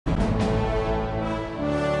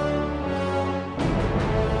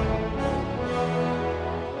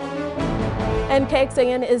And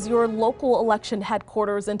KXAN is your local election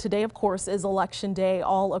headquarters, and today, of course, is election day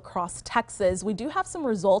all across Texas. We do have some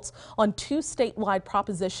results on 2 statewide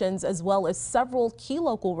propositions as well as several key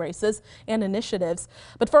local races and initiatives.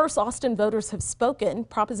 But first, Austin voters have spoken.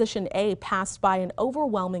 Proposition A passed by an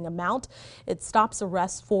overwhelming amount. It stops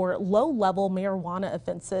arrests for low-level marijuana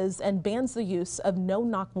offenses and bans the use of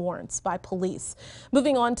no-knock warrants by police.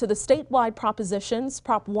 Moving on to the statewide propositions,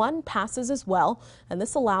 Prop 1 passes as well, and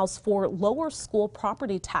this allows for lower school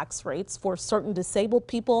property tax rates for certain disabled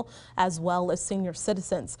people as well as senior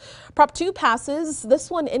citizens. Prop 2 passes.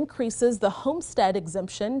 This one increases the homestead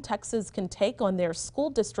exemption Texas can take on their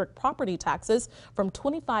school district property taxes from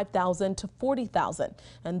 $25,000 to $40,000,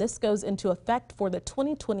 and this goes into effect for the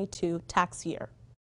 2022 tax year.